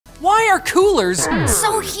Why are coolers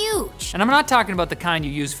so huge? And I'm not talking about the kind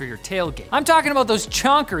you use for your tailgate. I'm talking about those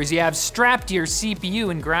chonkers you have strapped to your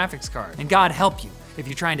CPU and graphics card. And God help you if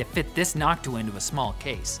you're trying to fit this Noctua into a small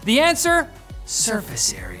case. The answer?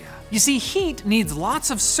 Surface area. You see, heat needs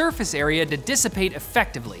lots of surface area to dissipate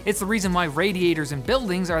effectively. It's the reason why radiators in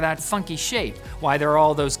buildings are that funky shape, why there are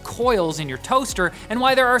all those coils in your toaster, and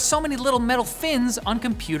why there are so many little metal fins on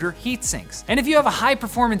computer heat sinks. And if you have a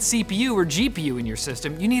high-performance CPU or GPU in your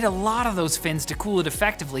system, you need a lot of those fins to cool it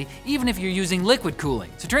effectively, even if you're using liquid cooling.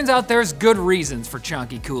 So it turns out there's good reasons for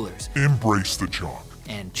chunky coolers. Embrace the chunk.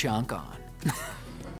 And chunk on.